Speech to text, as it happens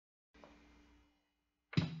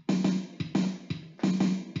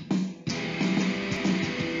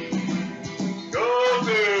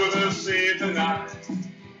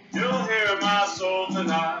You'll hear my soul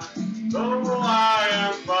tonight, though I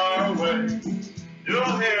am far away.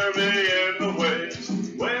 You'll hear me in the waves,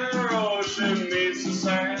 where ocean meets the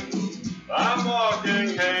sand. I'm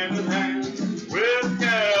walking hand in hand with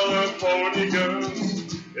California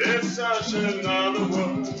girls. It's such another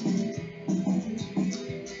world.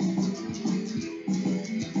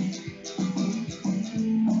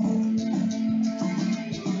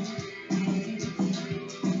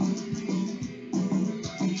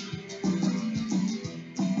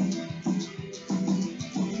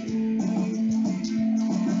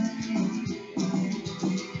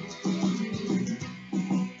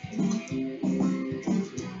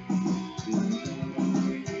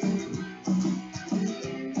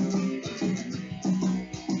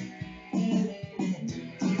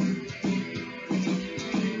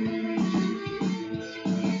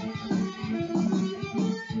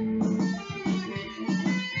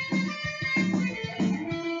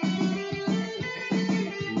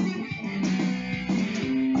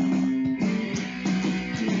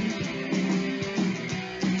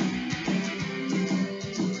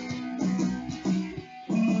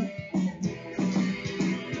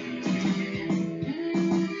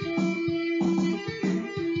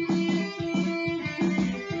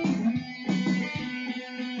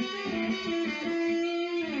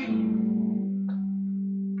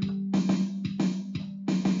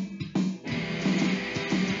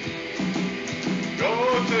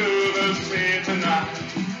 To the sea tonight,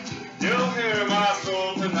 you'll hear my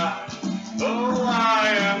soul tonight, though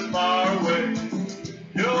I am far away.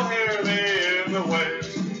 You'll hear me in the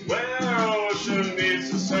waves, where ocean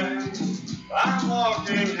meets the sand. I'm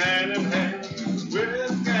walking hand in hand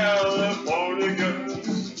with California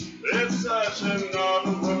girls. It's such an